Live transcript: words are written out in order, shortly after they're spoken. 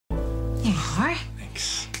Here you are.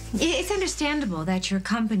 Thanks. It's understandable that your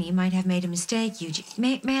company might have made a mistake, Eugene.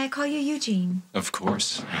 May I call you Eugene? Of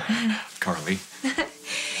course. Carly.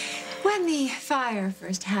 When the fire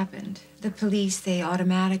first happened, the police, they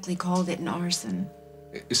automatically called it an arson.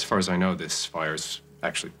 As far as I know, this fire's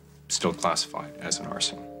actually still classified as an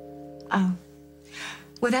arson. Oh.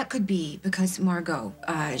 Well, that could be because Margot,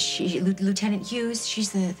 Lieutenant Hughes,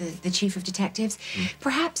 she's the chief of detectives.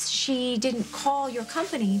 Perhaps she didn't call your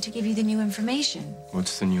company to give you the new information.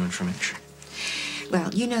 What's the new information?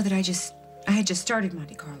 Well, you know that I had just started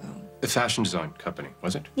Monte Carlo. The fashion design company,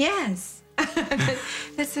 was it? Yes.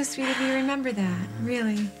 That's so sweet of you to remember that,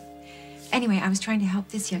 really. Anyway, I was trying to help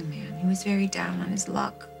this young man. He was very down on his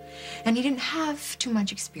luck. And he didn't have too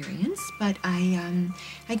much experience, but I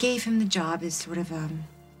gave him the job as sort of an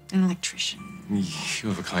electrician. You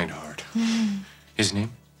have a kind heart. His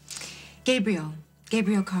name? Gabriel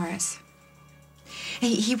Carras.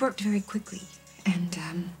 He worked very quickly, and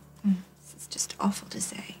it's just awful to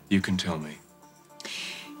say. You can tell me.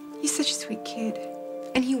 He's such a sweet kid,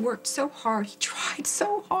 and he worked so hard. He tried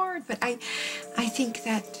so hard, but I think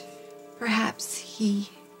that perhaps he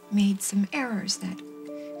made some errors that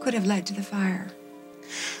could have led to the fire.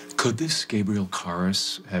 Could this Gabriel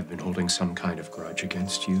Carras have been holding some kind of grudge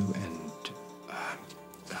against you? And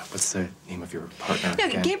what's the name of your partner No,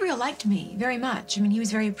 again? Gabriel liked me very much. I mean, he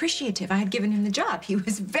was very appreciative. I had given him the job. He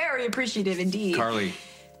was very appreciative indeed. Carly,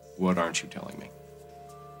 what aren't you telling me?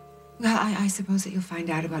 Well, I suppose that you'll find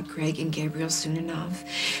out about Craig and Gabriel soon enough.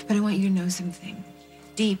 But I want you to know something.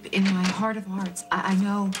 Deep in my heart of hearts, I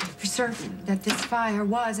know for certain that this fire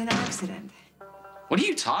was an accident. What are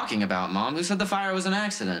you talking about, Mom? Who said the fire was an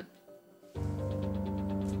accident?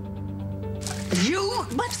 You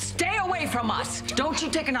must stay away from us. Don't you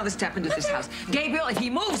take another step into this house. Gabriel, if he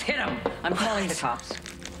moves, hit him. I'm calling the cops.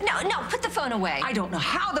 No, put the phone away. I don't know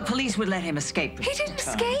how the police would let him escape. He didn't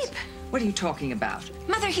escape. What are you talking about?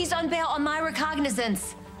 Mother, he's on bail on my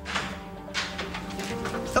recognizance.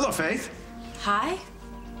 Hello, Faith. Hi?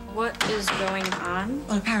 What is going on?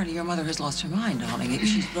 Well, apparently your mother has lost her mind, darling.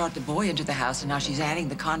 She's brought the boy into the house, and now she's adding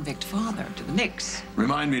the convict father to the mix.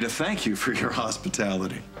 Remind me to thank you for your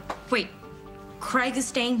hospitality. Wait, Craig is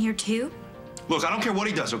staying here too? Look, I don't care what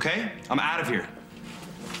he does, okay? I'm out of here.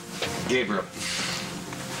 Gabriel.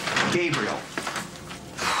 Gabriel.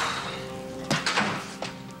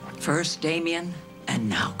 First Damien, and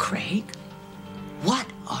now Craig. What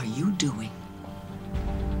are you doing?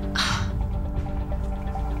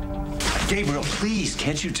 Gabriel, please,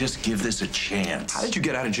 can't you just give this a chance? How did you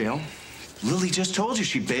get out of jail? Lily just told you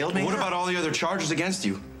she bailed me. What about all the other charges against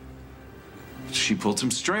you? She pulled some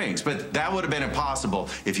strings, but that would have been impossible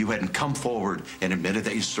if you hadn't come forward and admitted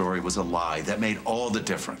that your story was a lie. That made all the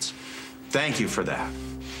difference. Thank you for that.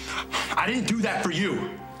 I didn't do that for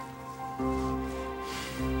you.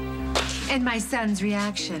 And my son's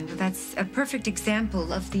reaction, that's a perfect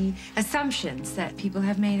example of the assumptions that people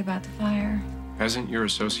have made about the fire. Hasn't your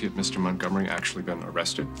associate, Mr. Montgomery, actually been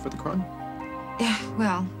arrested for the crime? Yeah,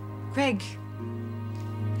 well, Craig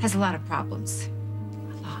has a lot of problems.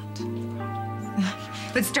 A lot.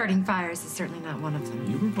 But starting fires is certainly not one of them.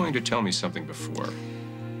 You were going to tell me something before.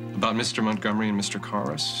 About Mr. Montgomery and Mr.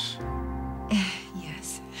 Carras?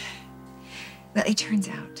 Yes. Well, it turns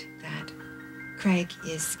out that Craig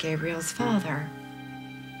is Gabriel's father.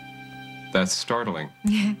 That's startling.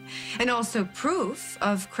 And also proof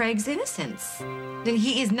of Craig's innocence. Then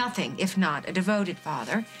he is nothing if not a devoted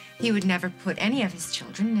father. He would never put any of his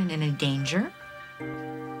children in any danger.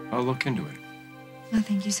 I'll look into it. Well,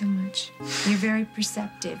 thank you so much. You're very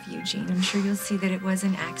perceptive, Eugene. I'm sure you'll see that it was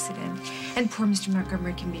an accident. And poor Mr.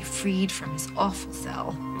 Montgomery can be freed from his awful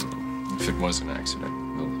cell. If it was an accident,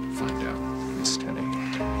 we'll find out, Miss Tenney.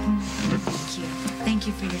 Thank you. Thank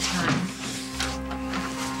you for your time.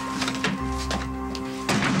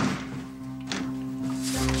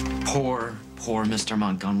 Poor Mr.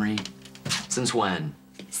 Montgomery. Since when?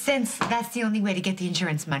 Since that's the only way to get the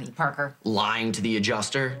insurance money, Parker. Lying to the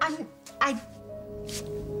adjuster?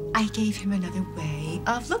 I gave him another way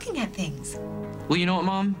of looking at things. Well, you know what,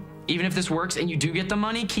 Mom? Even if this works and you do get the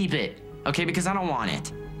money, keep it. Okay, because I don't want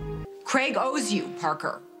it. Craig owes you,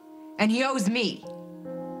 Parker. And he owes me.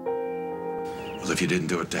 Well, if you didn't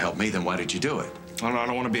do it to help me, then why did you do it? I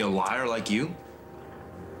don't want to be a liar like you.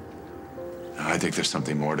 I think there's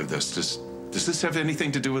something more to this. Does this have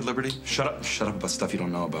anything to do with Liberty? Shut up about stuff you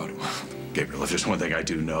don't know about. Gabriel, if there's one thing I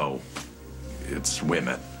do know, it's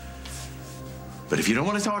women. But if you don't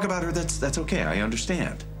want to talk about her, that's okay. I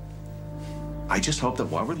understand. I just hope that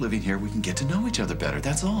while we're living here, we can get to know each other better.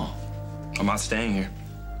 That's all. I'm not staying here.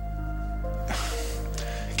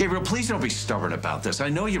 Gabriel, please don't be stubborn about this. I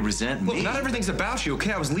know you resent me. Look, not everything's about you,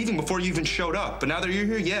 okay? I was leaving before you even showed up. But now that you're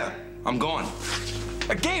here, yeah, I'm gone.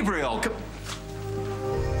 Gabriel, come...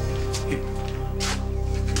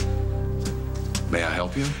 May I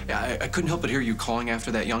help you? Yeah, I couldn't help but hear you calling after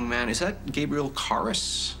that young man. Is that Gabriel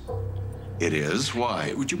Karas? It is.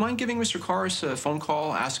 Why? Would you mind giving Mr. Karas a phone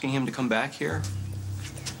call, asking him to come back here?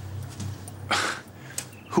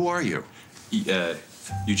 Who are you?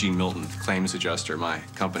 Eugene Milton, claims adjuster. My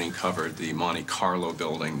company covered the Monte Carlo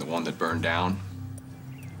building, the one that burned down.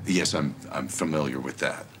 Yes, I'm familiar with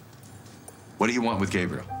that. What do you want with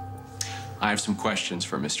Gabriel? I have some questions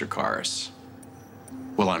for Mr. Karas.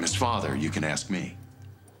 Well, I'm his father. You can ask me.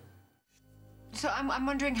 So I'm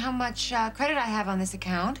wondering how much credit I have on this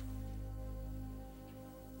account.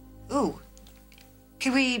 Ooh.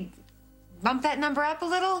 Could we bump that number up a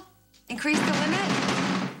little? Increase the limit?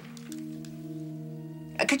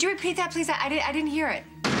 Could you repeat that, please? I didn't hear it.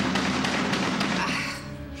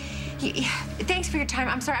 Thanks for your time.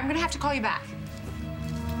 I'm sorry. I'm going to have to call you back.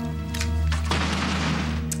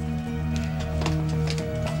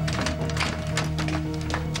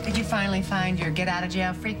 Did you finally find your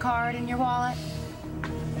get-out-of-jail-free card in your wallet?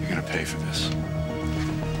 You're gonna pay for this.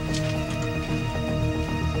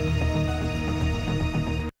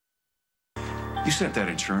 You sent that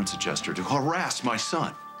insurance adjuster to harass my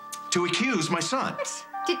son, to accuse my son. What?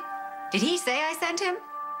 Did he say I sent him?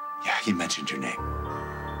 Yeah, he mentioned your name.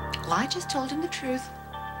 Well, I just told him the truth.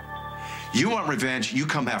 You want revenge, you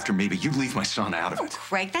come after me, but you leave my son out of Oh, it.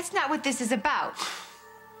 Craig, that's not what this is about.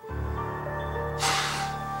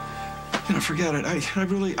 You know, forget it.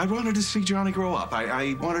 I wanted to see Johnny grow up.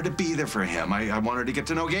 I wanted to be there for him. I wanted to get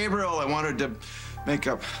to know Gabriel. I wanted to make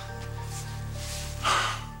up.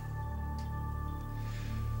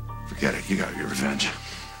 Forget it. You got your revenge.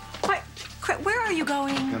 What? Craig, where are you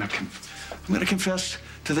going? I'm gonna confess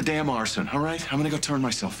to the damn arson, all right? I'm gonna go turn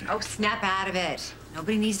myself in. Oh, snap out of it.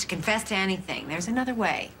 Nobody needs to confess to anything. There's another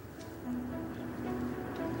way.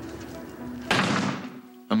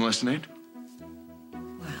 I'm listening.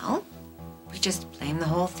 Well, we just blame the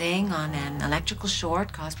whole thing on an electrical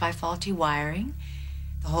short caused by faulty wiring.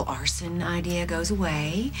 The whole arson idea goes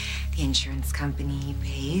away. The insurance company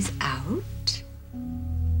pays out.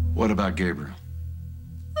 What about Gabriel?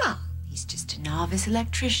 Well, he's just a novice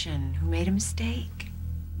electrician who made a mistake.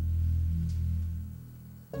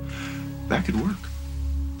 That could work.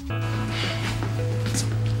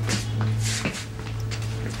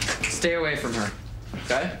 Stay away from her,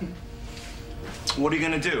 okay? What are you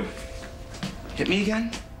gonna do? Hit me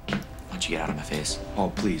again? Why don't you get out of my face? Oh,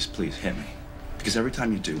 please, please, hit me. Because every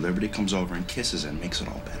time you do, Liberty comes over and kisses and makes it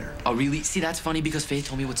all better. Oh, really? See, that's funny because Faith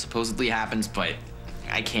told me what supposedly happens, but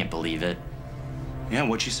I can't believe it. Yeah,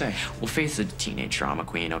 what'd she say? Well, Faith's a teenage drama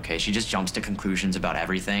queen, okay? She just jumps to conclusions about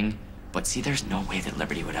everything. But see, there's no way that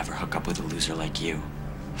Liberty would ever hook up with a loser like you.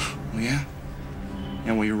 Well, yeah?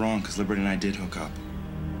 Yeah, well, you're wrong, because Liberty and I did hook up.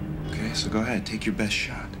 Okay, so go ahead, take your best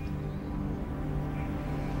shot.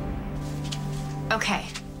 Okay,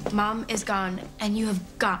 Mom is gone, and you have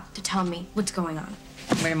got to tell me what's going on.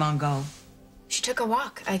 Where'd Mom go? She took a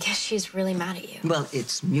walk. I guess she's really mad at you. Well,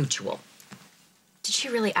 it's mutual. Did she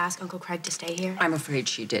really ask Uncle Craig to stay here? I'm afraid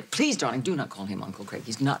she did. Please, darling, do not call him Uncle Craig.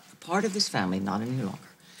 He's not a part of this family, not any longer.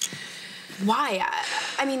 Why?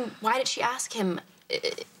 I mean, why did she ask him?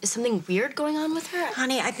 Is something weird going on with her?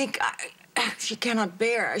 Honey, I think she cannot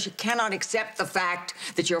bear, she cannot accept the fact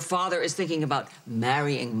that your father is thinking about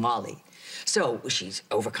marrying Molly. So she's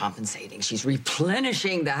overcompensating. She's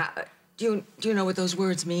replenishing the house. Do you know what those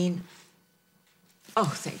words mean? Oh,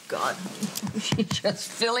 thank God. She's just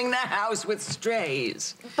filling the house with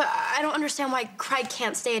strays. But I don't understand why Craig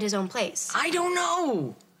can't stay at his own place. I don't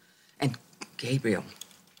know. And Gabriel,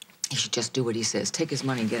 he should just do what he says. Take his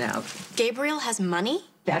money and get out. Gabriel has money?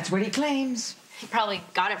 That's what he claims. He probably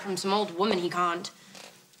got it from some old woman he conned.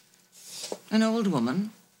 An old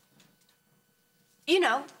woman? You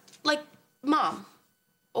know, like Mom.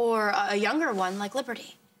 Or a younger one like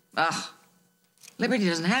Liberty. Ugh. Liberty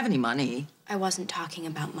doesn't have any money. I wasn't talking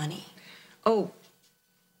about money. Oh.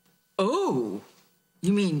 Oh.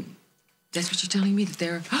 You mean, that's what you're telling me, that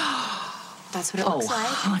they're... That's what it looks like.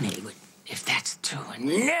 Oh, honey, if that's true, I'm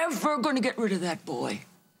never gonna get rid of that boy.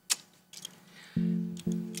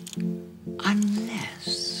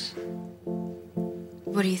 Unless...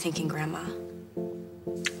 What are you thinking, Grandma?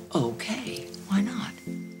 Okay, why not?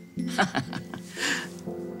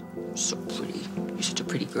 So pretty. You're such a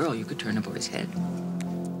pretty girl, you could turn a boy's head.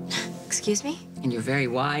 Excuse me? And you're very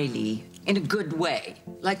wily, in a good way,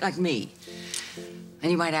 like me.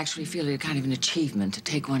 And you might actually feel it kind of an achievement to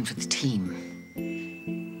take one for the team.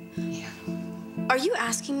 Yeah. Are you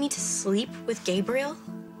asking me to sleep with Gabriel?